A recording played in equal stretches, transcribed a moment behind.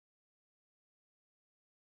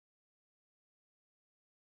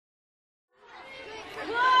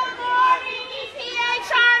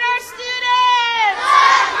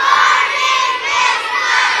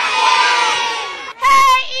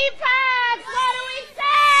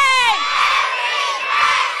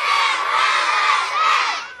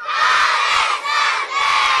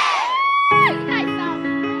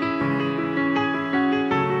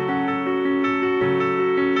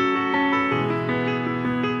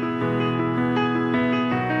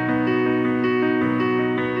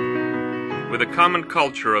With a common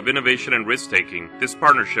culture of innovation and risk-taking, this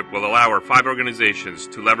partnership will allow our 5 organizations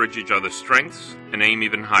to leverage each other's strengths and aim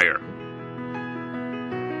even higher.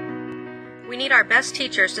 We need our best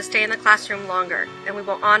teachers to stay in the classroom longer, and we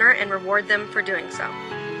will honor and reward them for doing so.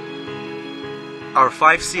 Our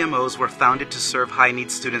 5 CMOs were founded to serve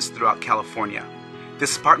high-need students throughout California.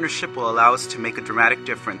 This partnership will allow us to make a dramatic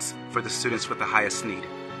difference for the students with the highest need.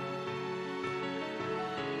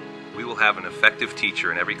 We will have an effective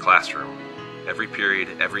teacher in every classroom, every period,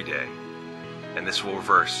 every day, and this will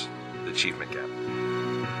reverse the achievement gap.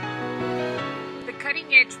 The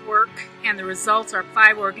cutting-edge work and the results our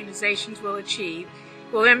 5 organizations will achieve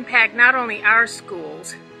will impact not only our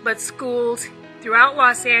schools, but schools throughout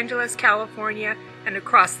Los Angeles, California, and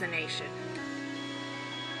across the nation.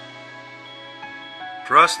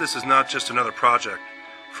 For us, this is not just another project.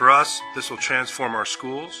 For us, this will transform our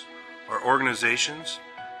schools, our organizations,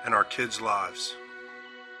 and our kids' lives.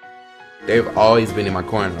 They've always been in my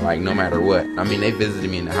corner, like no matter what. I mean, they visited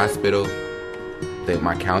me in the hospital.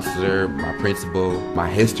 My counselor, my principal, my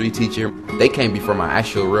history teacher, they came before my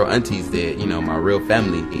actual real aunties did, my real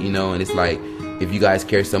family, and it's like, if you guys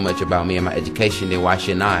care so much about me and my education, then why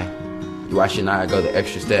shouldn't I? Why shouldn't I go the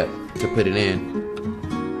extra step to put it in?